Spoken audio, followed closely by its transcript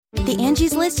The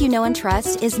Angie's List you know and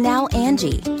trust is now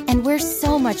Angie, and we're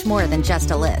so much more than just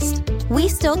a list. We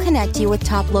still connect you with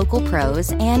top local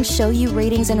pros and show you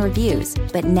ratings and reviews,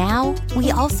 but now we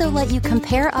also let you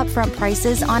compare upfront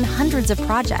prices on hundreds of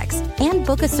projects and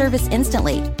book a service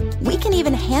instantly. We can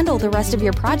even handle the rest of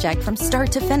your project from start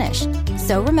to finish.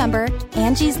 So remember,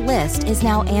 Angie's List is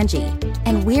now Angie,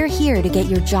 and we're here to get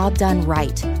your job done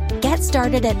right. Get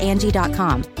started at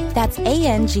Angie.com. That's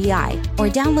ANGI, or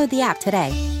download the app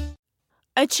today.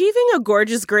 Achieving a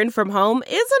gorgeous grin from home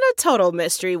isn't a total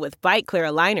mystery with Bite Clear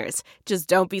aligners. Just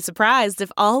don't be surprised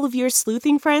if all of your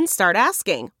sleuthing friends start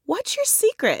asking, "What's your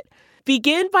secret?"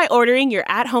 Begin by ordering your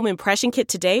at-home impression kit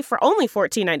today for only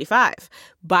 $14.95.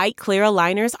 Bite Clear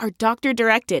aligners are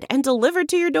doctor-directed and delivered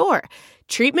to your door.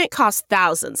 Treatment costs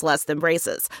thousands less than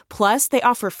braces. Plus, they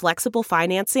offer flexible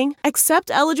financing,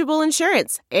 accept eligible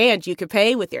insurance, and you can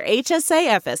pay with your HSA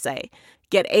FSA.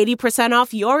 Get 80%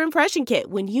 off your impression kit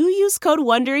when you use code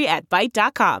WONDERY at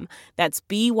Byte.com. That's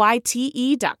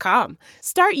BYTE.com.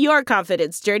 Start your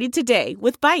confidence journey today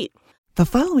with Byte. The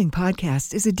following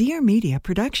podcast is a Dear Media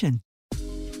production.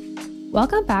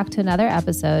 Welcome back to another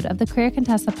episode of the Career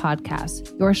Contessa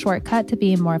podcast, your shortcut to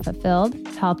being more fulfilled,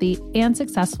 healthy, and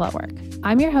successful at work.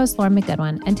 I'm your host, Lauren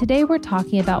McGoodwin, and today we're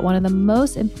talking about one of the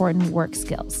most important work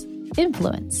skills,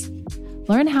 influence.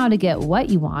 Learn how to get what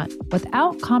you want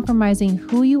without compromising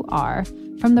who you are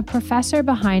from the professor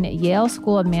behind Yale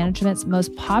School of Management's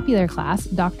most popular class,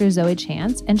 Dr. Zoe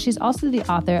Chance, and she's also the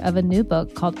author of a new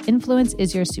book called Influence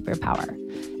is Your Superpower.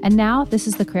 And now this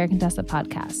is the Career Contessa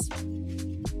podcast.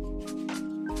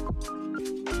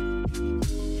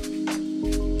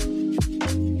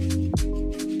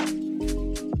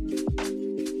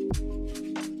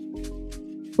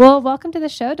 Well, welcome to the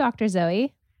show, Dr.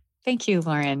 Zoe. Thank you,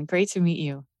 Lauren. Great to meet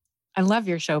you. I love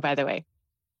your show, by the way.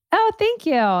 Oh, thank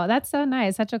you. That's so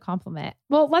nice. Such a compliment.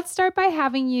 Well, let's start by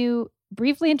having you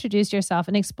briefly introduce yourself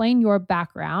and explain your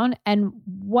background and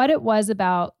what it was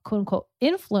about quote unquote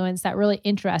influence that really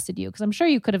interested you. Because I'm sure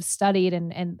you could have studied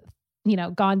and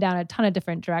gone down a ton of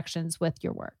different directions with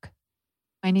your work.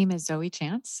 My name is Zoe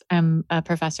Chance. I'm a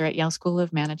professor at Yale School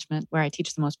of Management, where I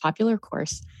teach the most popular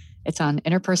course. It's on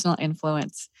interpersonal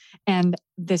influence. And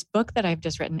this book that I've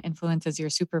just written, Influence is Your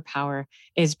Superpower,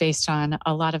 is based on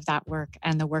a lot of that work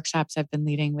and the workshops I've been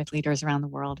leading with leaders around the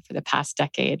world for the past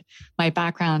decade. My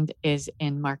background is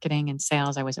in marketing and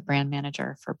sales. I was a brand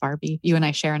manager for Barbie. You and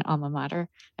I share an alma mater.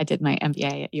 I did my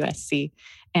MBA at USC.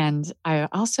 And I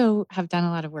also have done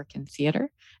a lot of work in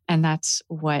theater. And that's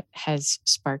what has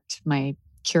sparked my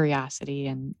curiosity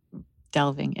and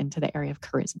delving into the area of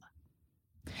charisma.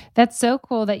 That's so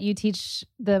cool that you teach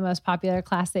the most popular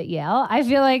class at Yale. I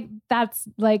feel like that's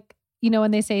like,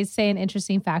 when they say an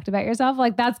interesting fact about yourself,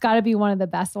 like that's got to be one of the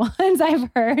best ones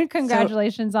I've heard.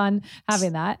 Congratulations on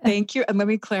having that. Thank you. And let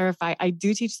me clarify. I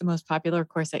do teach the most popular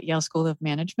course at Yale School of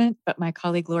Management, but my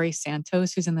colleague Lori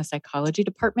Santos, who's in the psychology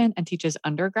department and teaches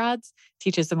undergrads,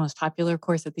 teaches the most popular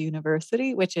course at the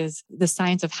university, which is the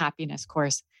Science of Happiness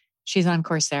course. She's on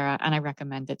Coursera and I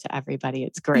recommend it to everybody.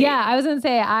 It's great. Yeah, I was going to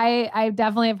say, I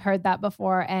definitely have heard that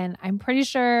before and I'm pretty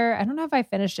sure, I don't know if I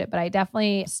finished it, but I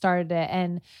definitely started it.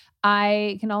 And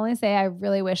I can only say I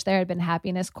really wish there had been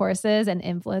happiness courses and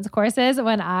influence courses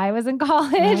when I was in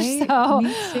college. Right? So,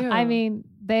 Me too. I mean,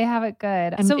 they have it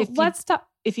good. And so let's talk.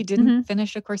 If you didn't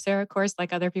finish a Coursera course,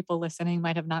 like other people listening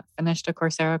might have not finished a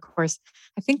Coursera course,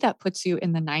 I think that puts you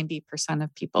in the 90%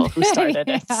 of people who started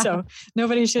it. So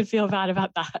nobody should feel bad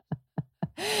about that.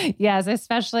 Yes,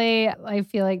 especially I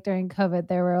feel like during COVID,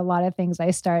 there were a lot of things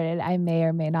I started I may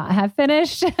or may not have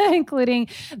finished, including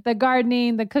the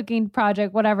gardening, the cooking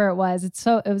project, whatever it was. It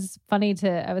was funny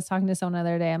I was talking to someone the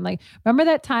other day. I'm like, remember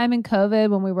that time in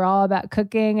COVID when we were all about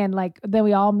cooking and like, then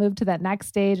we all moved to that next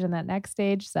stage and that next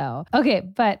stage. So, okay.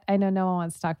 But I know no one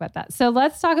wants to talk about that. So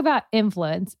let's talk about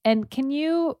influence. And can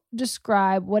you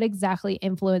describe what exactly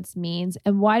influence means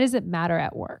and why does it matter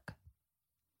at work?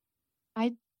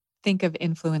 I think of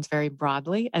influence very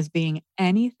broadly as being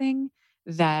anything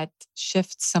that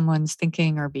shifts someone's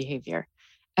thinking or behavior.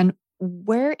 And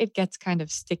where it gets kind of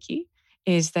sticky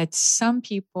is that some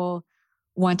people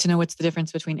want to know what's the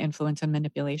difference between influence and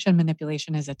manipulation.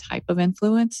 Manipulation is a type of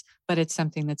influence, but it's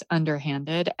something that's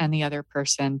underhanded and the other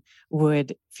person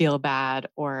would feel bad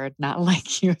or not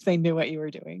like you if they knew what you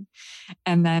were doing.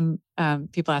 And then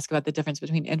people ask about the difference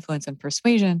between influence and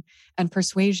persuasion. And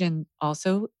persuasion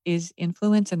also is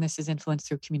influence, and this is influence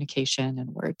through communication and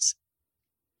words.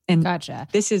 And Gotcha.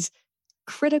 This is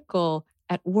critical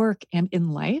at work and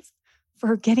in life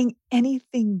for getting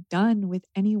anything done with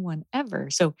anyone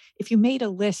ever. So if you made a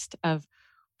list of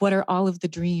what are all of the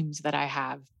dreams that I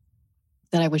have,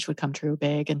 that I wish would come true,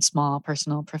 big and small,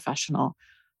 personal, professional.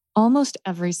 Almost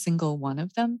every single one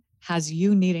of them has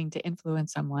you needing to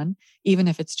influence someone, even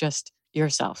if it's just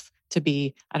yourself, to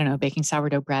be, I don't know, baking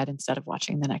sourdough bread instead of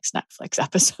watching the next Netflix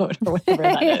episode or whatever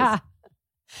that Yeah. is.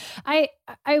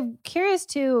 I'm curious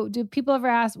too, do people ever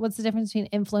ask what's the difference between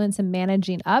influence and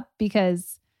managing up?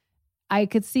 Because I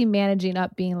could see managing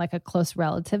up being like a close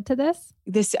relative to this.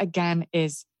 This again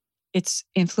it's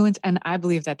influence. And I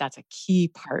believe that that's a key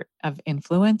part of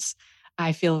influence.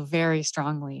 I feel very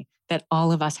strongly that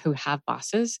all of us who have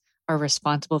bosses are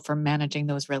responsible for managing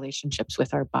those relationships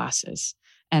with our bosses.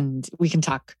 And we can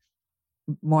talk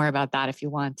more about that if you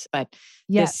want, but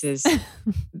Yes. this is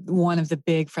one of the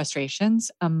big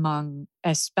frustrations among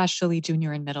especially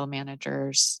junior and middle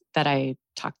managers that I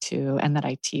talk to and that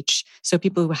I teach. So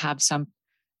people who have some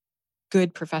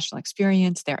good professional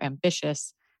experience, they're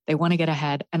ambitious, they want to get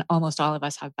ahead, and almost all of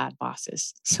us have bad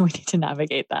bosses. So we need to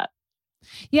navigate that.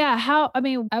 Yeah.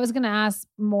 I was going to ask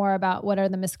more about what are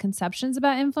the misconceptions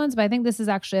about influence, but I think this is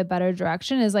actually a better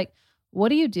direction is like, what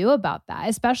do you do about that?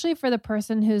 Especially for the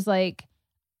person who's like,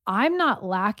 I'm not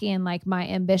lacking like my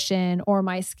ambition or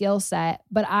my skill set,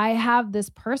 but I have this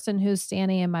person who's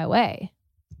standing in my way.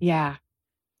 Yeah.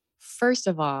 First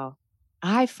of all,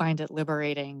 I find it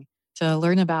liberating to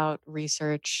learn about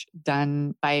research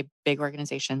done by big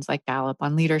organizations like Gallup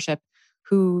on leadership,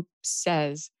 who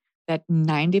says that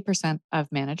 90%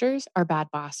 of managers are bad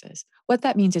bosses. What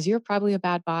that means is you're probably a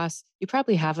bad boss. You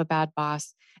probably have a bad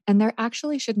boss. And there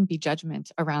actually shouldn't be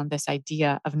judgment around this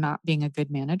idea of not being a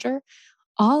good manager.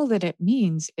 All that it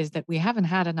means is that we haven't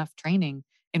had enough training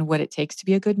in what it takes to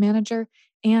be a good manager.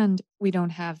 And we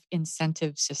don't have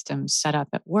incentive systems set up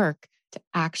at work to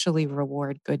actually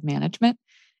reward good management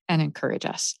and encourage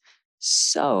us.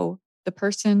 So the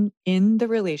person in the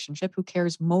relationship who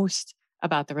cares most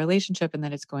about the relationship and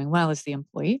that it's going well is the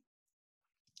employee.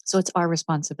 So it's our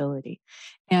responsibility.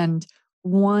 And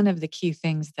one of the key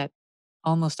things that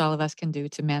almost all of us can do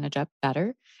to manage up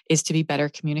better is to be better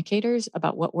communicators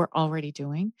about what we're already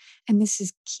doing. And this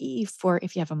is key for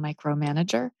if you have a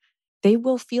micromanager. They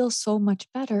will feel so much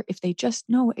better if they just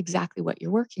know exactly what you're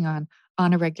working on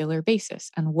a regular basis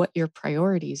and what your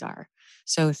priorities are.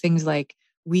 So things like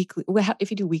weekly, if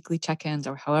you do weekly check-ins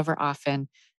or however often,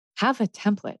 have a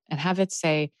template and have it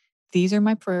say, these are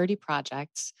my priority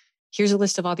projects. Here's a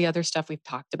list of all the other stuff we've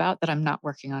talked about that I'm not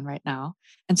working on right now.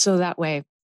 And so that way,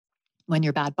 when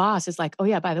your bad boss is like, oh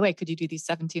yeah, by the way, could you do these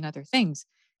 17 other things?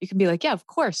 You can be like, yeah, of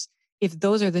course. If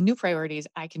those are the new priorities,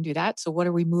 I can do that. So what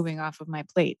are we moving off of my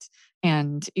plate?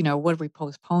 And, what are we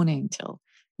postponing till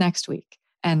next week?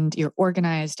 And you're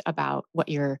organized about what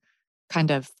your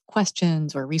kind of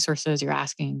questions or resources you're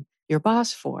asking your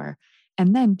boss for.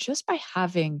 And then just by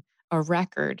having a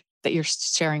record that you're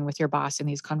sharing with your boss in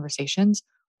these conversations,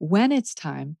 when it's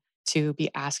time to be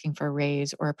asking for a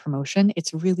raise or a promotion,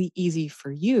 it's really easy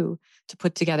for you to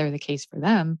put together the case for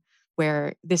them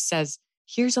where this says,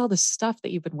 here's all the stuff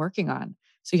that you've been working on.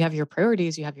 So you have your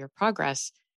priorities, you have your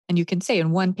progress, and you can say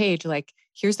in one page, like,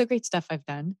 here's the great stuff I've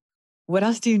done. What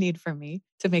else do you need from me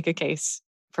to make a case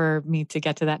for me to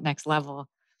get to that next level?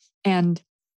 And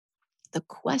the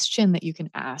question that you can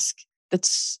ask,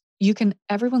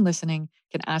 everyone listening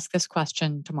can ask this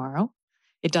question tomorrow.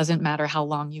 It doesn't matter how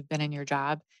long you've been in your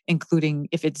job, including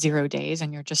if it's 0 days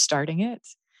and you're just starting it.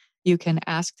 You can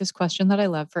ask this question that I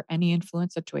love for any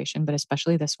influence situation, but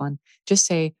especially this one. Just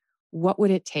say, what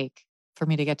would it take for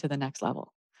me to get to the next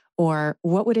level? Or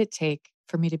what would it take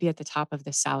for me to be at the top of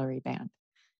this salary band?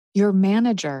 Your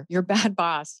manager, your bad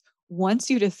boss, wants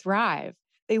you to thrive.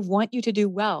 They want you to do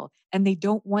well, and they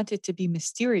don't want it to be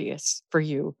mysterious for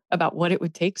you about what it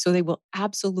would take. So they will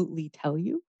absolutely tell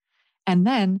you. And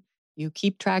then you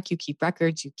keep track, you keep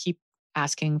records, you keep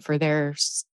asking for their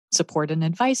support and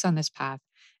advice on this path.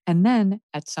 And then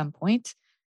at some point,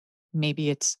 maybe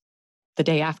it's the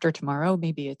day after tomorrow,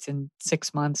 maybe it's in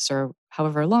 6 months or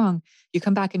however long, you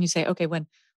come back and you say, okay, when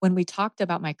we talked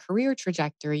about my career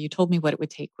trajectory, you told me what it would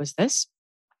take was this.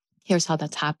 Here's how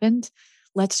that's happened.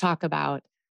 Let's talk about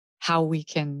how we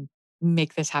can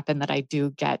make this happen that I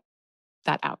do get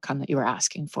that outcome that you were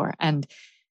asking for. And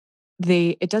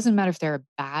it doesn't matter if they're a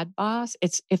bad boss.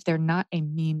 It's if they're not a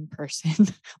mean person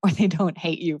or they don't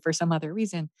hate you for some other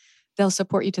reason, they'll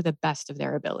support you to the best of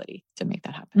their ability to make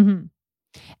that happen.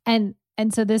 Mm-hmm.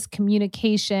 And so this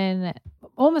communication,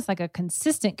 almost like a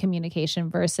consistent communication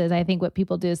versus I think what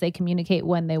people do is they communicate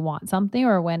when they want something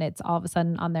or when it's all of a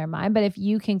sudden on their mind. But if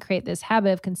you can create this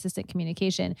habit of consistent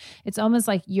communication, it's almost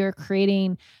like you're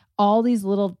creating all these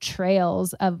little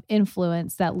trails of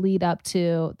influence that lead up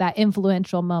to that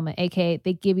influential moment, aka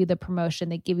they give you the promotion,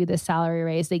 they give you the salary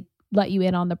raise, they let you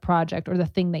in on the project or the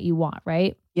thing that you want,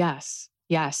 right? Yes.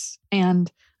 Yes.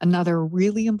 And another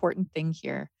really important thing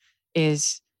here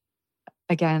is,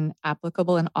 again,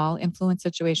 applicable in all influence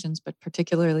situations, but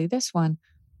particularly this one,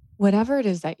 whatever it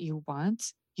is that you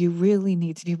want, you really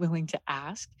need to be willing to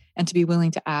ask, and to be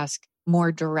willing to ask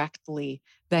more directly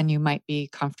than you might be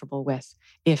comfortable with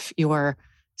if your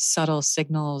subtle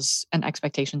signals and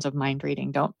expectations of mind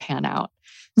reading don't pan out.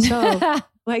 So,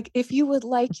 like, if you would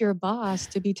like your boss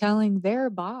to be telling their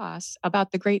boss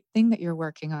about the great thing that you're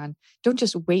working on, don't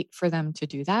just wait for them to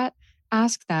do that.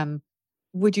 Ask them,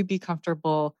 would you be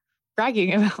comfortable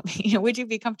bragging about me? Would you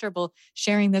be comfortable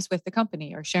sharing this with the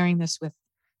company or sharing this with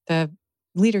the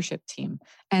leadership team?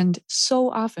 And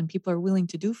so often people are willing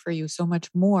to do for you so much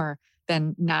more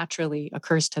than naturally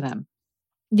occurs to them.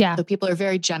 Yeah. So people are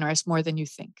very generous, more than you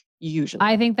think, usually.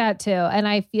 I think that too. And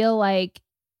I feel like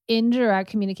indirect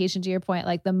communication, to your point,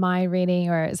 like the mind reading,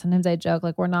 or sometimes I joke,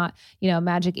 like we're not,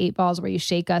 magic 8 balls where you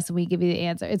shake us and we give you the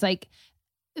answer. It's like,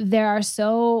 there are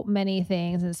so many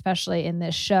things, especially in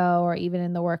this show or even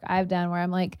in the work I've done, where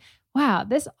I'm like, wow,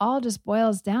 this all just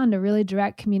boils down to really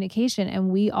direct communication. And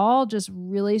we all just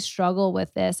really struggle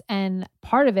with this. And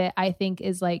part of it, I think,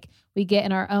 is like we get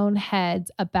in our own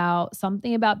heads about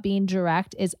something about being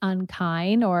direct is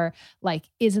unkind or like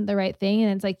isn't the right thing.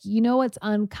 And it's like, what's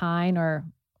unkind, or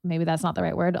maybe that's not the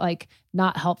right word, like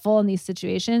not helpful in these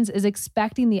situations, is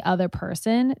expecting the other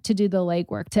person to do the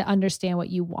legwork to understand what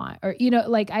you want. Or,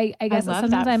 like I guess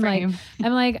sometimes I'm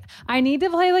like, I need to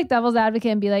play like devil's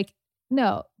advocate and be like,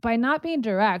 no, by not being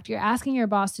direct, you're asking your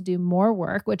boss to do more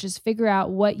work, which is figure out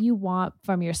what you want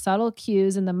from your subtle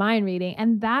cues and the mind reading.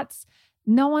 And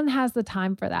no one has the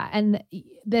time for that. And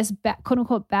this quote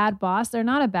unquote bad boss, they're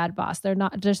not a bad boss. They're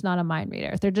just not a mind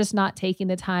reader. They're just not taking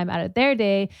the time out of their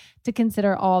day to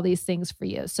consider all these things for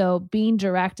you. So being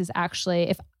direct is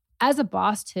actually, as a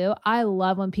boss too, I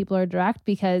love when people are direct,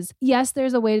 because yes,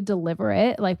 there's a way to deliver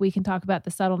it. Like we can talk about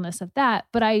the subtleness of that,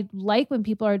 but I like when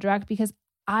people are direct because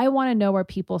I want to know where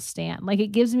people stand. Like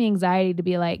it gives me anxiety to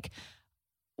be like,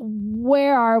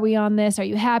 where are we on this? Are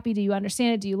you happy? Do you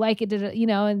understand it? Do you like it?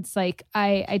 And it's like,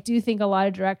 I do think a lot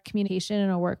of direct communication in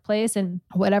a workplace, and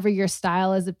whatever your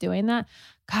style is of doing that,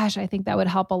 gosh, I think that would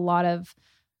help a lot of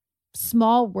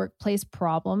small workplace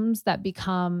problems that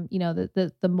become,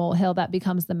 the molehill that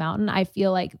becomes the mountain. I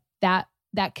feel like that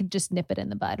could just nip it in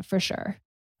the bud for sure.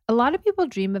 A lot of people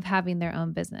dream of having their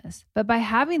own business, but by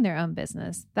having their own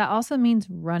business, that also means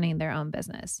running their own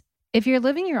business. If you're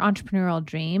living your entrepreneurial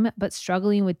dream, but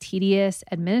struggling with tedious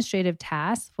administrative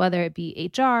tasks, whether it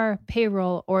be HR,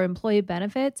 payroll, or employee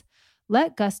benefits,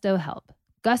 let Gusto help.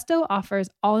 Gusto offers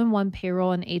all-in-one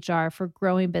payroll and HR for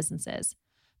growing businesses.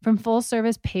 From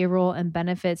full-service payroll and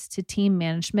benefits to team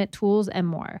management tools and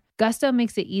more, Gusto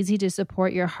makes it easy to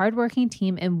support your hardworking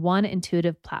team in one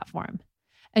intuitive platform.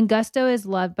 And Gusto is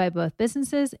loved by both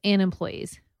businesses and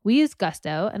employees. We use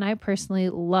Gusto, and I personally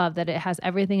love that it has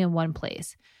everything in one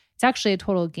place. It's actually a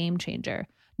total game changer.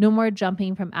 No more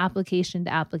jumping from application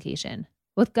to application.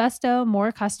 With Gusto,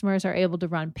 more customers are able to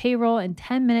run payroll in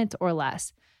 10 minutes or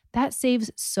less. That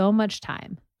saves so much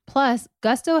time. Plus,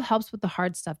 Gusto helps with the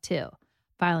hard stuff too.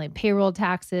 Filing payroll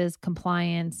taxes,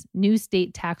 compliance, new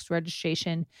state tax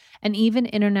registration, and even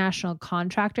international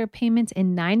contractor payments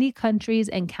in 90 countries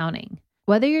and counting.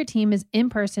 Whether your team is in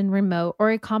person, remote, or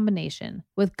a combination,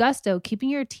 with Gusto, keeping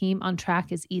your team on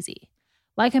track is easy.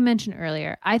 Like I mentioned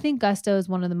earlier, I think Gusto is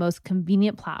one of the most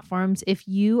convenient platforms if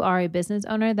you are a business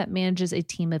owner that manages a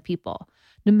team of people.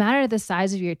 No matter the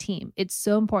size of your team, it's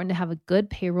so important to have a good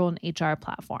payroll and HR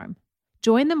platform.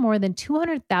 Join the more than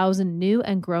 200,000 new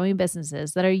and growing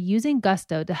businesses that are using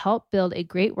Gusto to help build a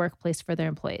great workplace for their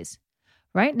employees.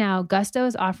 Right now, Gusto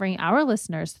is offering our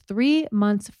listeners 3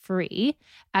 months free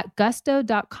at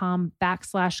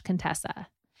gusto.com/Contessa.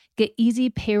 Get easy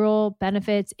payroll,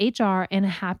 benefits, HR, and a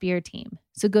happier team.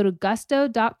 So go to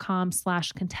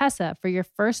gusto.com/Contessa for your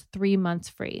first 3 months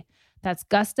free. That's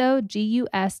Gusto,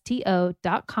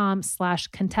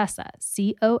 GUSTO.com/Contessa,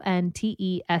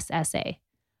 CONTESSA.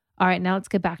 All right, now let's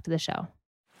get back to the show.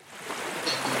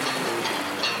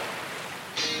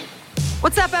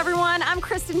 What's up, everyone? I'm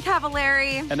Kristen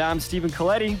Cavallari. And I'm Stephen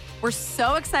Coletti. We're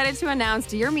so excited to announce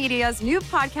Dear Media's new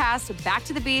podcast, Back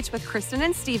to the Beach with Kristen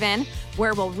and Stephen,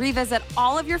 where we'll revisit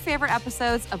all of your favorite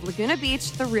episodes of Laguna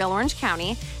Beach, the real Orange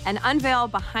County, and unveil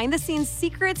behind-the-scenes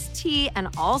secrets, tea, and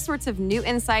all sorts of new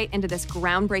insight into this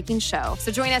groundbreaking show.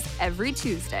 So join us every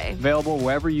Tuesday. Available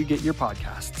wherever you get your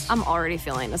podcasts. I'm already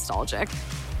feeling nostalgic.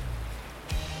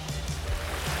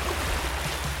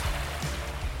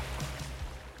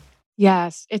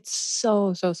 Yes, it's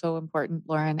so important,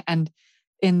 Lauren. And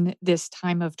in this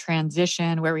time of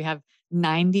transition where we have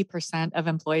 90% of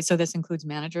employees, so this includes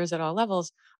managers at all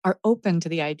levels, are open to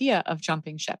the idea of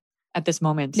jumping ship at this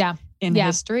moment in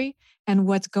history. And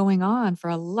what's going on for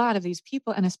a lot of these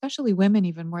people, and especially women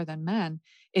even more than men,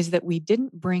 is that we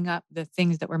didn't bring up the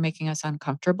things that were making us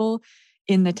uncomfortable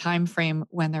in the time frame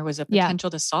when there was a potential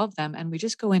to solve them, and we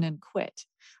just go in and quit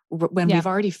when we've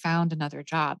already found another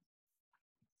job.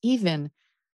 Even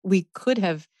we could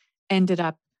have ended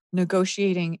up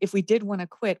negotiating. If we did want to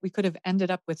quit, we could have ended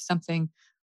up with something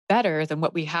better than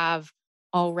what we have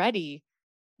already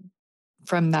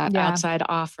from that outside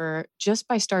offer just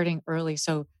by starting early.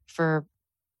 So for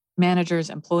managers,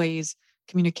 employees,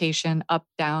 communication up,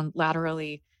 down,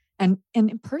 laterally, and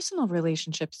in personal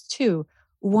relationships too,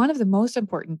 one of the most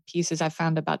important pieces I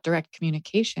found about direct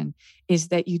communication is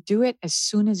that you do it as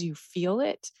soon as you feel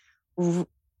it,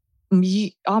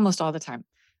 almost all the time,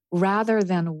 rather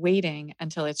than waiting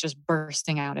until it's just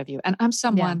bursting out of you. And I'm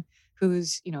someone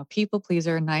who's, people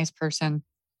pleaser, nice person.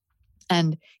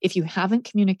 And if you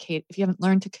haven't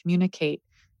learned to communicate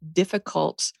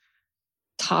difficult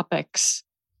topics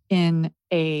in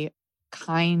a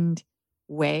kind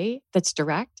way that's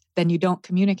direct, then you don't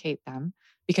communicate them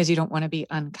because you don't want to be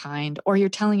unkind, or you're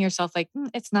telling yourself like,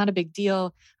 it's not a big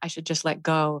deal, I should just let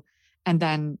go. And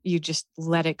then you just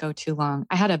let it go too long.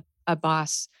 I had a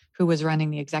boss who was running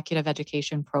the executive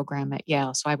education program at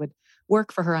Yale. So I would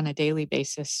work for her on a daily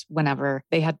basis whenever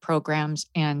they had programs,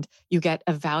 and you get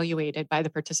evaluated by the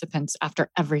participants after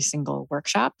every single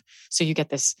workshop. So you get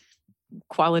this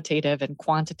qualitative and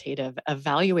quantitative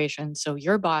evaluation. So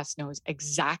your boss knows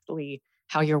exactly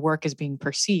how your work is being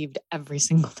perceived every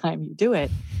single time you do it.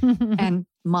 And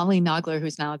Molly Nogler,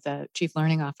 who's now the chief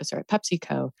learning officer at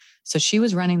PepsiCo, so she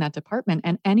was running that department.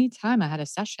 And anytime I had a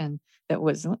session that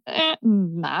was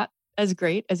not as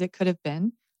great as it could have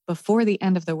been, before the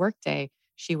end of the workday,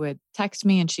 she would text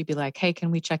me and she'd be like, hey,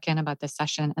 can we check in about this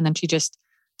session? And then she just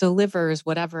delivers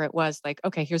whatever it was, like,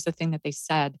 okay, here's the thing that they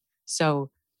said. So,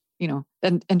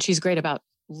 and she's great about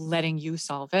letting you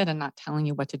solve it and not telling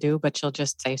you what to do, but she'll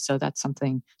just say, so that's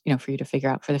something, for you to figure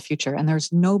out for the future. And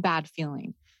there's no bad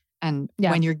feeling. And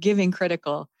when you're giving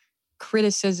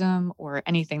criticism or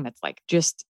anything that's like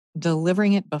just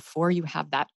delivering it before you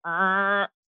have that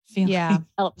feeling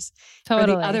helps for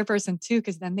the other person too,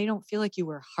 because then they don't feel like you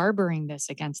were harboring this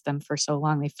against them for so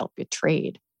long. They felt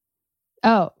betrayed.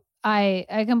 Oh, I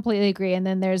completely agree. And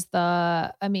then there's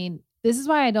this is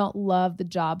why I don't love the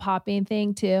job hopping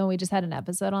thing too. And we just had an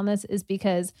episode on this, is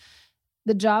because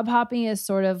the job hopping is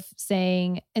sort of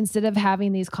saying, instead of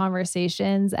having these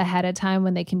conversations ahead of time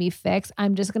when they can be fixed,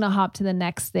 I'm just going to hop to the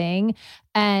next thing.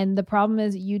 And the problem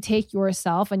is you take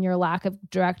yourself and your lack of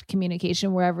direct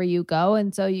communication wherever you go.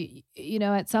 And so,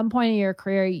 at some point in your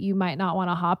career, you might not want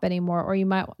to hop anymore, or you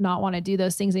might not want to do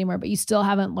those things anymore, but you still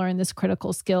haven't learned this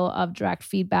critical skill of direct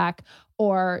feedback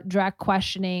or direct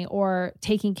questioning or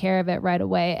taking care of it right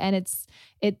away. And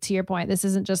to your point, this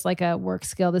isn't just like a work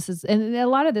skill. And a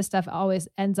lot of this stuff always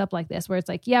ends up like this, where it's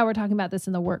like, we're talking about this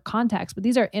in the work context, but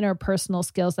these are interpersonal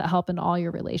skills that help in all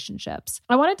your relationships.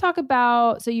 I want to talk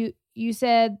about, so you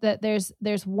said that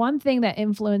there's one thing that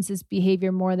influences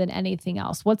behavior more than anything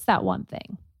else. What's that one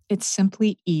thing? It's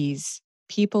simply ease.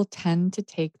 People tend to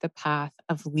take the path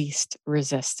of least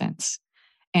resistance.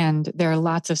 And there are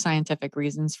lots of scientific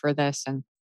reasons for this. And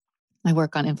my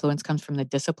work on influence comes from the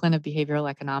discipline of behavioral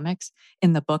economics.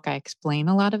 In the book, I explain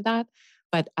a lot of that,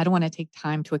 but I don't want to take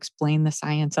time to explain the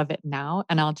science of it now.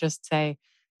 And I'll just say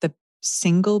the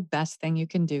single best thing you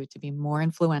can do to be more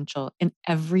influential in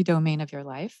every domain of your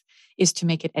life is to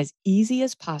make it as easy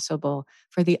as possible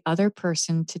for the other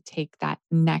person to take that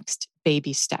next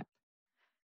baby step.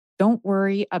 Don't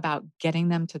worry about getting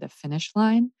them to the finish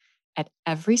line. At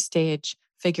every stage,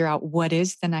 figure out what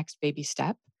is the next baby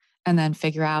step, and then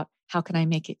figure out how can I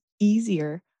make it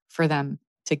easier for them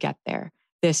to get there.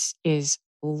 This is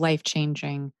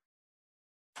life-changing,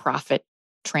 profit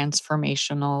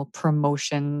transformational,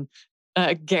 promotion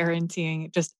guaranteeing,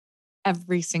 just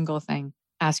every single thing.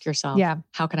 Ask yourself,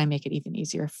 how can I make it even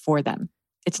easier for them?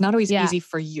 It's not always easy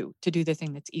for you to do the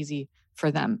thing that's easy for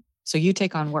them. So you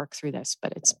take on work through this,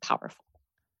 but it's powerful.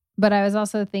 But I was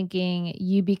also thinking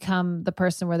you become the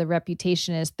person where the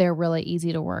reputation is they're really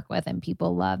easy to work with, and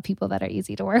people love people that are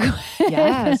easy to work with.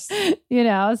 Yes.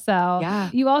 So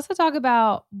you also talk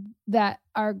about that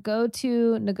our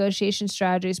go-to negotiation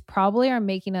strategies probably are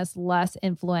making us less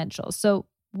influential. So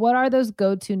what are those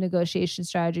go-to negotiation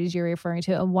strategies you're referring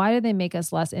to, and why do they make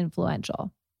us less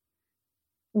influential?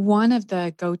 One of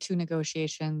the go-to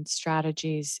negotiation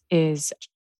strategies is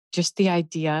just the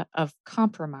idea of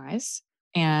compromise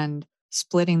and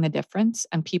splitting the difference,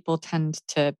 and people tend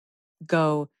to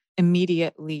go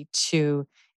immediately to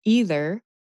either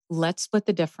let's split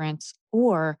the difference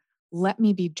or let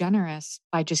me be generous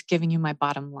by just giving you my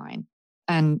bottom line.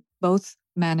 And both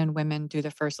men and women do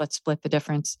the first, let's split the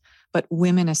difference. But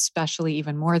women, especially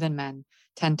even more than men,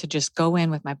 tend to just go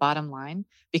in with my bottom line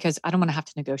because I don't want to have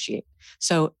to negotiate.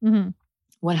 So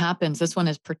what happens, this one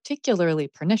is particularly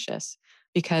pernicious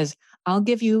because I'll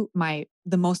give you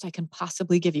the most I can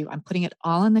possibly give you. I'm putting it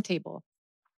all on the table.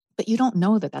 But you don't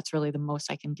know that that's really the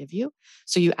most I can give you.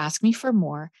 So you ask me for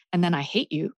more, and then I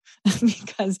hate you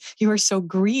because you are so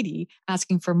greedy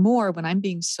asking for more when I'm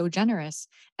being so generous.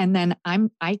 And then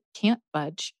I can't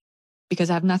budge because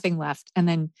I have nothing left. And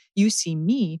then you see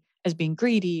me as being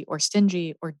greedy or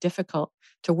stingy or difficult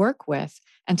to work with.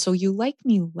 And so you like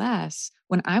me less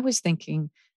when I was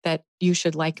thinking that you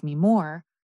should like me more.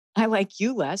 I like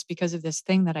you less because of this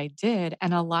thing that I did.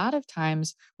 And a lot of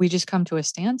times we just come to a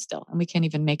standstill and we can't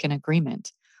even make an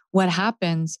agreement. What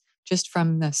happens just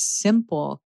from the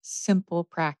simple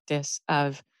practice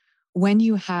of when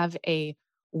you have a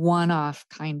one-off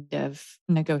kind of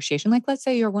negotiation, like let's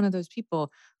say you're one of those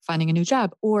people finding a new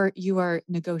job, or you are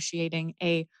negotiating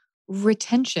a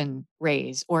retention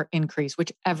raise or increase,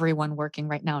 which everyone working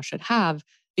right now should have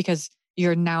because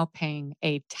you're now paying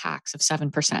a tax of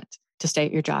 7% to stay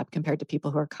at your job compared to people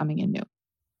who are coming in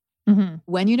new.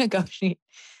 When you negotiate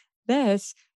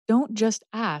this, don't just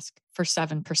ask for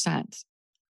 7%.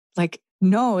 Like,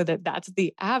 know that that's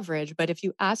the average. But if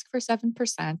you ask for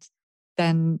 7%,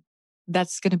 then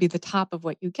that's going to be the top of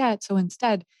what you get. So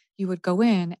instead, you would go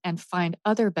in and find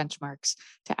other benchmarks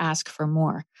to ask for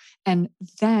more. And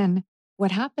then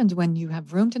what happens when you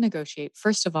have room to negotiate?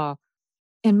 First of all,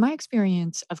 in my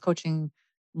experience of coaching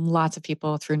lots of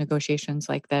people through negotiations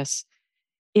like this,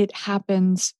 it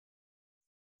happens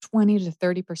 20 to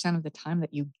 30% of the time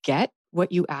that you get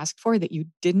what you asked for that you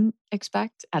didn't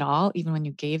expect at all, even when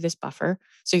you gave this buffer.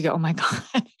 So you go, oh my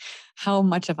God, how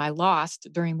much have I lost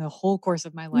during the whole course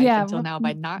of my life until now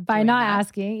by not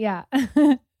asking? Yeah.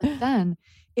 But then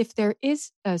if there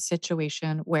is a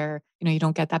situation where, you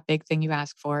don't get that big thing you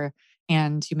asked for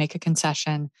and you make a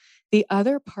concession, the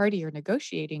other party you're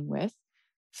negotiating with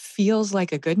feels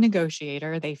like a good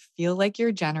negotiator. They feel like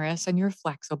you're generous and you're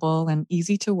flexible and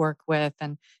easy to work with,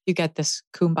 and you get this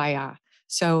kumbaya.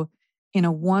 So in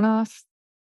a one-off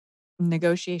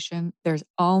negotiation, there's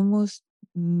almost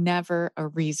never a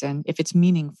reason, if it's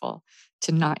meaningful,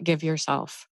 to not give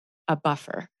yourself a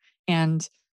buffer. And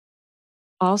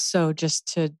also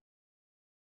just to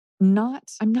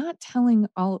I'm not telling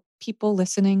all people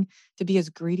listening to be as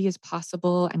greedy as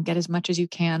possible and get as much as you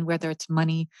can, whether it's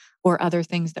money or other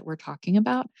things that we're talking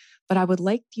about. But I would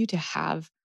like you to have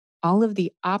all of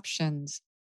the options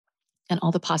and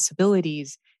all the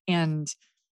possibilities and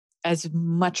as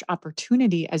much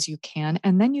opportunity as you can.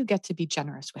 And then you get to be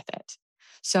generous with it.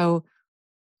 So,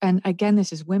 and again,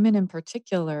 this is women in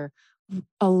particular.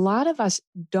 A lot of us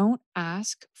don't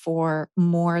ask for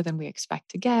more than we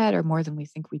expect to get or more than we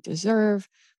think we deserve.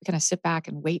 We kind of sit back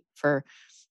and wait for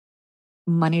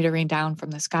money to rain down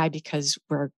from the sky because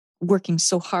we're working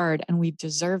so hard and we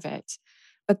deserve it.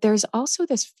 But there's also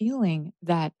this feeling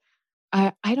that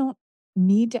I don't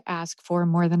need to ask for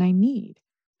more than I need.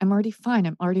 I'm already fine.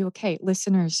 I'm already okay.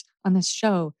 Listeners on this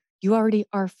show, you already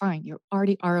are fine. You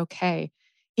already are okay.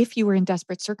 If you were in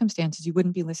desperate circumstances, you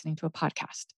wouldn't be listening to a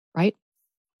podcast, right?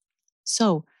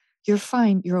 So you're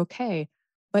fine, you're okay.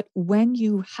 But when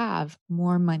you have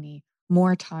more money,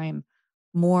 more time,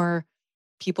 more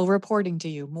people reporting to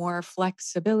you, more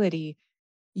flexibility,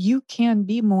 you can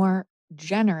be more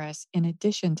generous in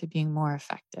addition to being more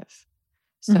effective.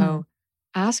 So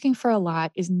asking for a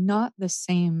lot is not the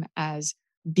same as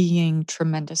being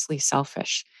tremendously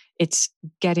selfish. It's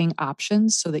getting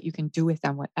options so that you can do with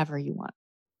them whatever you want.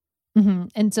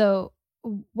 And so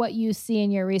what you see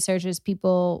in your research is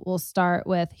people will start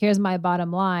with, here's my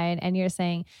bottom line. And you're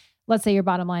saying, let's say your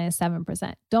bottom line is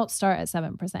 7%. Don't start at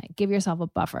 7%. Give yourself a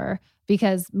buffer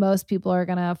because most people are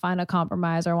going to find a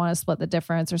compromise or want to split the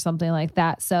difference or something like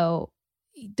that. So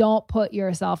don't put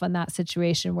yourself in that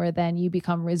situation where then you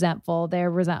become resentful.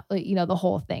 They're the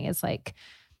whole thing is like,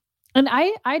 and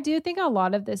I do think a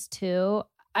lot of this too.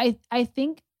 I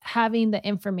think having the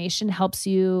information helps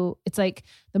you. It's like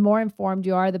the more informed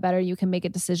you are, the better you can make a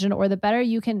decision or the better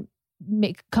you can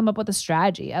come up with a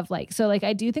strategy of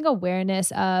I do think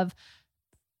awareness of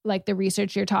like the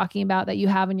research you're talking about that you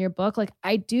have in your book, like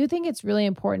I do think it's really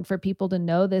important for people to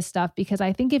know this stuff because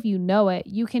I think if you know it,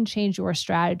 you can change your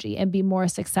strategy and be more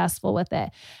successful with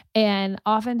it. And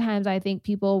oftentimes I think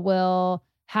people will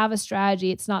have a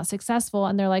strategy, it's not successful,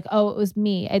 and they're like, oh, it was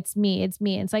me, it's me, it's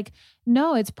me. And it's like,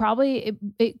 no, it's probably,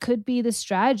 it could be the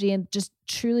strategy and just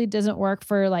truly doesn't work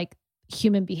for like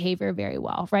human behavior very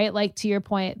well, right? Like to your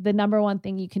point, the number one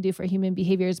thing you can do for human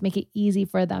behavior is make it easy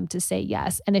for them to say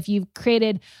yes. And if you've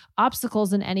created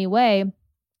obstacles in any way,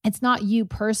 it's not you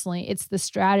personally, it's the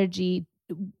strategy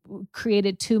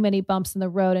created too many bumps in the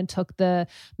road and took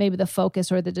maybe the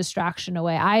focus or the distraction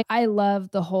away. I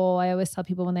love the whole, I always tell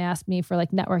people when they ask me for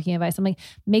like networking advice, I'm like,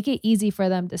 make it easy for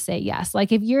them to say yes.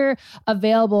 Like if you're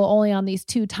available only on these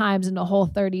 2 times in the whole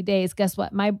 30 days, guess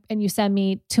what? And you send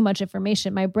me too much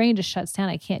information, my brain just shuts down.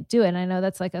 I can't do it. And I know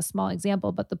that's like a small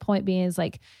example, but the point being is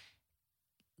like,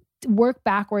 work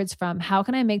backwards from how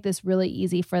can I make this really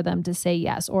easy for them to say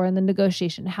yes? Or in the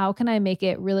negotiation, how can I make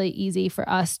it really easy for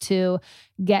us to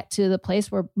get to the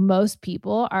place where most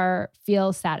people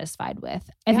feel satisfied with?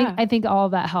 I think all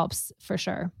of that helps for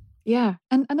sure. Yeah.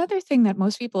 And another thing that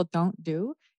most people don't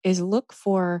do is look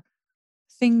for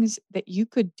things that you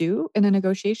could do in a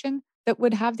negotiation that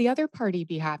would have the other party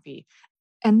be happy,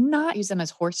 and not use them as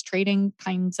horse trading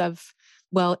kinds of,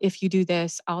 well, if you do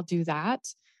this, I'll do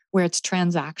that, where it's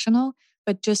transactional,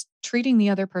 but just treating the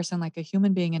other person like a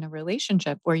human being in a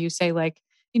relationship where you say like,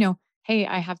 hey,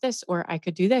 I have this, or I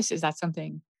could do this. Is that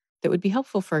something that would be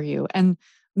helpful for you? And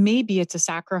maybe it's a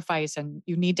sacrifice and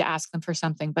you need to ask them for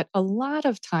something. But a lot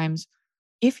of times,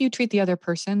 if you treat the other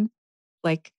person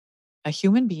like a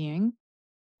human being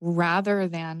rather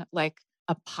than like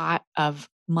a pot of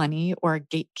money or a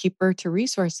gatekeeper to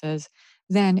resources,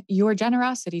 then your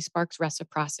generosity sparks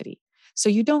reciprocity. So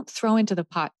you don't throw into the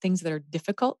pot things that are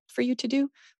difficult for you to do,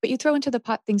 but you throw into the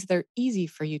pot things that are easy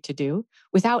for you to do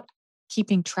without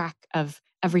keeping track of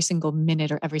every single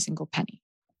minute or every single penny.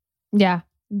 Yeah.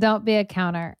 Don't be a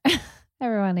counter.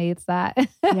 Everyone hates that.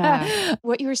 Yeah.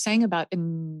 What you were saying about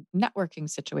in networking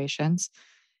situations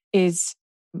is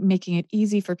making it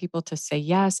easy for people to say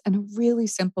yes. And a really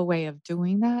simple way of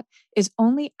doing that is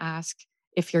only ask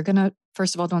if you're going to,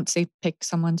 first of all, don't say pick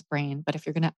someone's brain, but if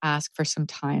you're going to ask for some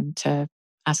time to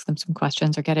ask them some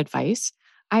questions or get advice,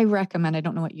 I recommend, I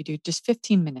don't know what you do, just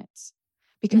 15 minutes,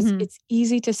 because it's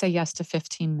easy to say yes to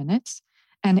 15 minutes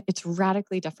and it's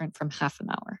radically different from half an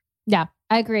hour. Yeah,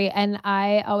 I agree. And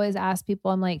I always ask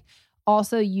people, I'm like,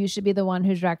 also, you should be the one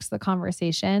who directs the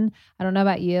conversation. I don't know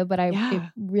about you, but it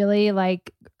really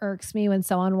like irks me when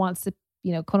someone wants to,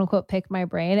 quote unquote, pick my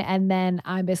brain. And then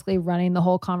I'm basically running the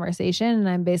whole conversation. And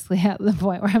I'm basically at the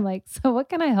point where I'm like, so what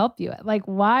can I help you with? Like,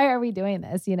 why are we doing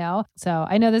this? So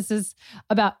I know this is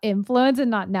about influence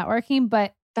and not networking,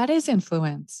 but that is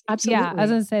influence. Absolutely. Yeah. I was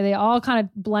going to say they all kind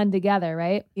of blend together,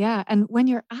 right? Yeah. And when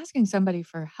you're asking somebody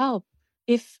for help,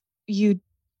 if you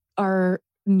are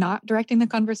not directing the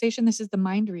conversation, this is the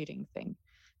mind reading thing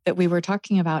that we were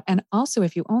talking about. And also,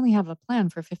 if you only have a plan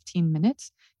for 15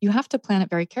 minutes, you have to plan it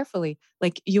very carefully.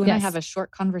 Like you and I have a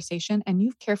short conversation and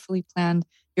you've carefully planned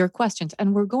your questions,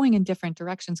 and we're going in different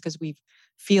directions because we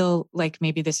feel like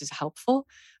maybe this is helpful,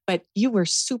 but you were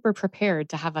super prepared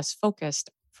to have us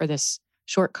focused for this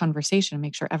short conversation and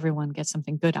make sure everyone gets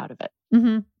something good out of it.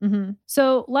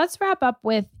 So let's wrap up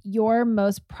with your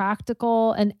most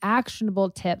practical and actionable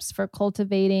tips for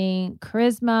cultivating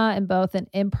charisma in both an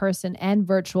in-person and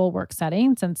virtual work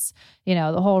setting. Since,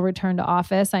 the whole return to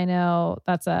office, I know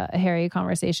that's a hairy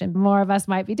conversation. More of us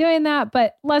might be doing that,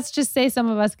 but let's just say some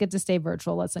of us get to stay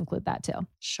virtual. Let's include that too.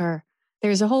 Sure.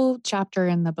 There's a whole chapter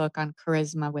in the book on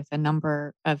charisma with a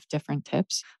number of different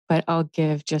tips, but I'll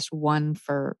give just one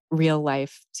for real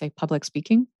life, say public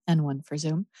speaking, and one for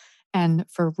Zoom. And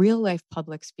for real life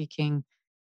public speaking,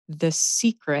 the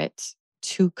secret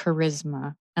to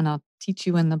charisma, and I'll teach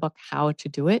you in the book how to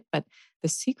do it, but the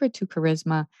secret to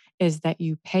charisma is that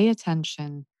you pay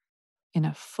attention in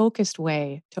a focused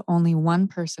way to only one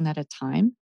person at a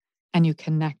time, and you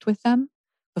connect with them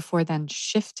before then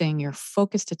shifting your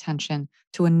focused attention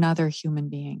to another human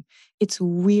being. It's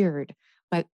weird,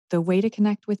 but the way to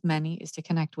connect with many is to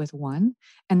connect with one,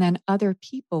 and then other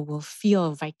people will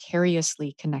feel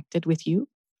vicariously connected with you.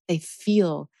 They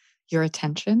feel your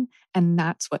attention, and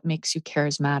that's what makes you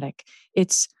charismatic.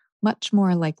 It's much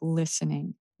more like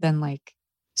listening than like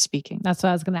speaking. That's what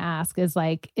I was going to ask, is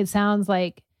like, it sounds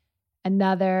like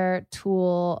another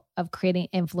tool of creating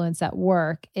influence at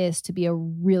work is to be a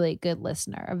really good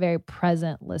listener, a very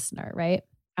present listener, right?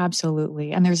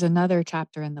 Absolutely. And there's another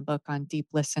chapter in the book on deep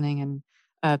listening and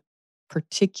a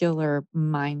particular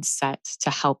mindset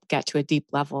to help get to a deep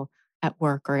level at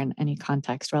work or in any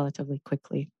context relatively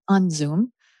quickly. On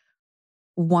Zoom,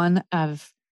 one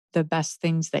of the best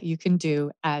things that you can do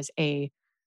as a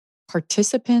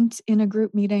participant in a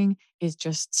group meeting is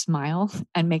just smile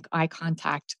and make eye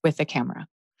contact with the camera.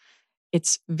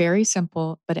 It's very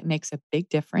simple, but it makes a big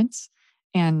difference.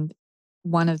 And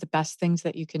one of the best things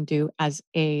that you can do as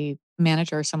a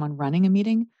manager or someone running a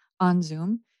meeting on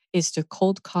Zoom is to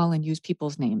cold call and use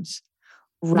people's names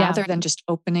rather than just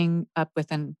opening up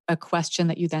with a question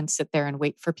that you then sit there and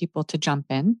wait for people to jump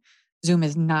in. Zoom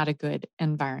is not a good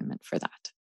environment for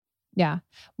that. Yeah.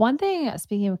 One thing,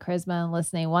 speaking of charisma and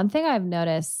listening, one thing I've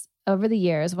noticed over the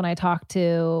years when I talk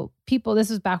to people, this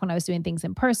was back when I was doing things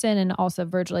in person and also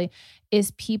virtually,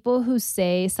 is people who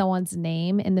say someone's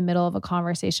name in the middle of a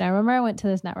conversation. I remember I went to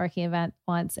this networking event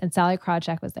once and Sally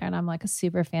Krawcheck was there and I'm like a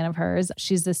super fan of hers.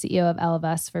 She's the CEO of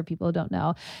Elevest for people who don't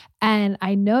know. And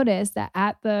I noticed that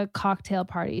at the cocktail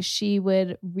party, she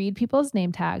would read people's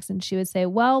name tags and she would say,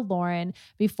 well, Lauren,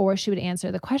 before she would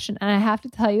answer the question. And I have to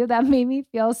tell you, that made me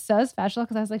feel so special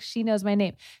because I was like, she knows my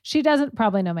name. She doesn't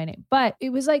probably know my name, but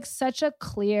it was like such a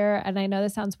clear, and I know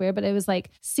this sounds weird, but it was like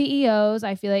CEOs,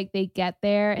 I feel like they get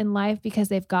there in life because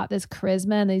they've got this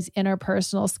charisma and these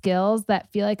interpersonal skills that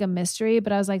feel like a mystery.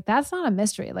 But I was like, that's not a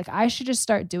mystery. Like I should just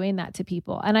start doing that to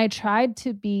people. And I tried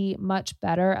to be much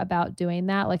better about doing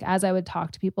that. Like as I would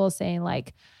talk to people saying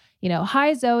like, you know,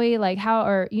 hi Zoe, like how,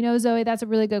 or, you know, Zoe, that's a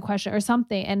really good question or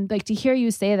something. And like to hear you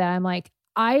say that, I'm like,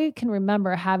 I can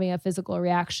remember having a physical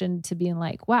reaction to being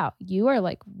like, wow, you are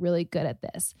like really good at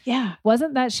this. Yeah.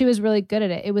 Wasn't that she was really good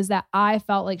at it. It was that I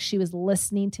felt like she was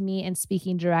listening to me and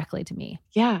speaking directly to me.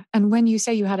 Yeah. And when you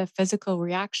say you had a physical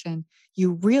reaction,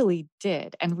 you really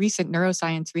did. And recent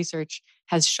neuroscience research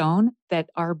has shown that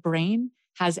our brain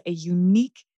has a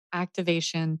unique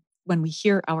activation when we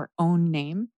hear our own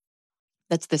name.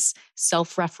 That's this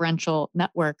self-referential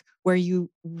network where you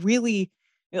really,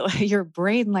 your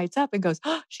brain lights up and goes,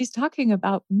 oh, she's talking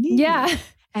about me. Yeah.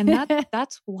 And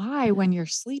that's why when you're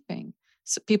sleeping,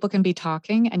 so people can be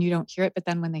talking and you don't hear it. But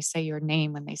then when they say your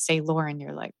name, when they say Lauren,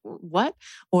 you're like, what?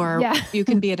 Or you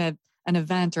can be at an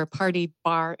event or a party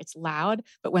bar, it's loud.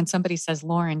 But when somebody says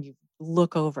Lauren, you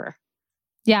look over.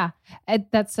 Yeah,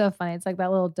 that's so funny. It's like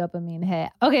that little dopamine hit.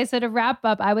 Okay, so to wrap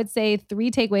up, I would say 3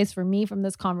 takeaways for me from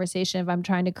this conversation if I'm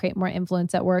trying to create more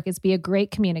influence at work is be a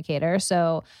great communicator.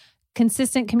 So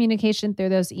consistent communication through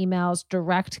those emails,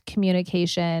 direct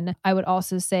communication. I would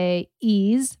also say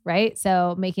ease, right?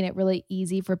 So making it really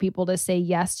easy for people to say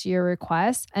yes to your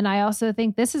requests. And I also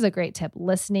think this is a great tip,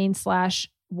 listening /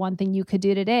 one thing you could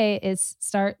do today is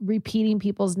start repeating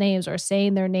people's names or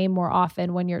saying their name more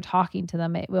often when you're talking to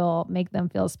them. It will make them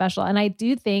feel special. And I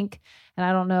do think, and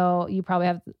I don't know, you probably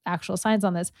have actual science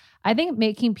on this, I think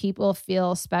making people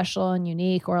feel special and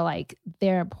unique or like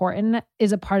they're important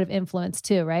is a part of influence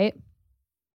too, right?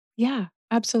 Yeah,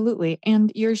 absolutely.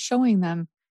 And you're showing them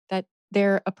that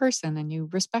they're a person and you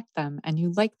respect them and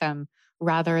you like them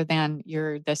rather than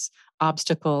you're this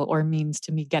obstacle or means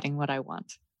to me getting what I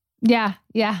want. Yeah,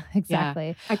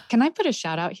 exactly. Yeah. Can I put a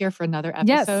shout out here for another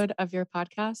episode of your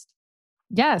podcast?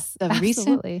 Yes, the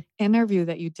absolutely. Recent interview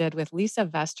that you did with Lisa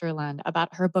Vesterland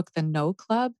about her book, The No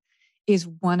Club, is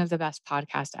one of the best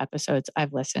podcast episodes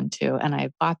I've listened to. And I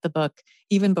bought the book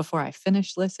even before I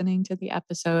finished listening to the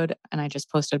episode, and I just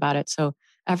posted about it. So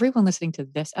everyone listening to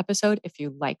this episode, if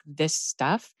you like this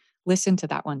stuff, listen to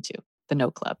that one too, The No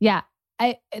Club. Yeah.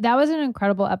 That was an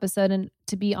incredible episode. And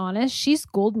to be honest, she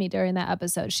schooled me during that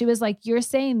episode. She was like, you're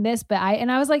saying this, but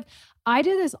I was like, I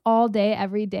do this all day,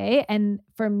 every day. And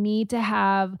for me to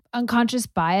have unconscious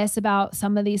bias about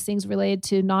some of these things related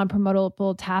to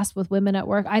non-promotable tasks with women at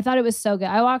work, I thought it was so good.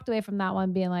 I walked away from that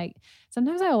one being like,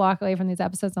 sometimes I walk away from these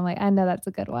episodes. I'm like, I know that's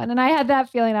a good one. And I had that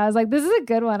feeling. I was like, this is a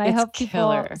good one. I hope people.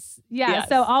 Killer. Yeah. Yes.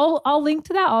 So I'll link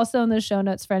to that also in the show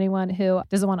notes for anyone who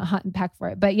doesn't want to hunt and peck for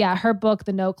it. But yeah, her book,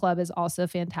 The No Club, is also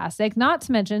fantastic. Not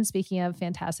to mention, speaking of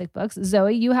fantastic books,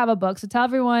 Zoe, you have a book. So tell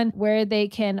everyone where they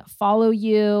can follow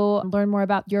you, learn more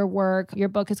about your work. Your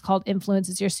book is called Influence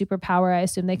is Your Superpower. I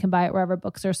assume they can buy it wherever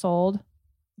books are sold.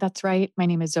 That's right. My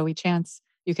name is Zoe Chance.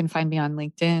 You can find me on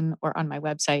LinkedIn or on my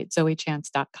website,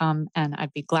 zoechance.com, and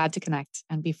I'd be glad to connect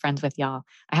and be friends with y'all.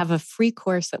 I have a free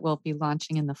course that will be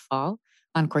launching in the fall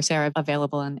on Coursera,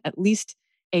 available in at least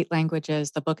 8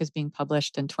 languages. The book is being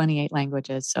published in 28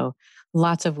 languages. So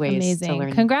lots of ways to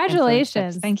learn.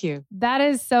 Congratulations. Thank you. That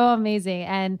is so amazing.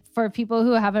 And for people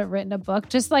who haven't written a book,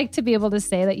 just like to be able to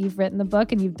say that you've written the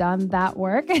book and you've done that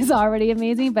work is already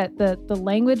amazing. But the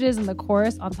languages and the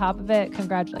course on top of it,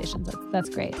 congratulations. That's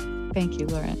great. Thank you,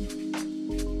 Lauren.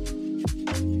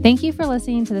 Thank you for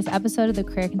listening to this episode of the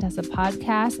Career Contessa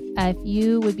podcast. If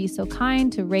you would be so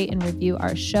kind to rate and review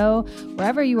our show,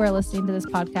 wherever you are listening to this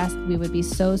podcast, we would be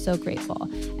so, so grateful.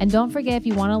 And don't forget, if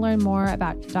you want to learn more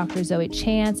about Dr. Zoe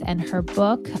Chance and her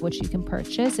book, which you can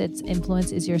purchase, it's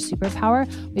Influence is Your Superpower.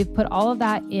 We've put all of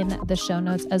that in the show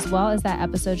notes, as well as that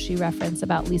episode she referenced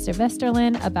about Lisa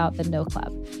Vesterlin, about the No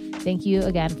Club. Thank you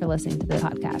again for listening to the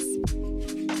podcast.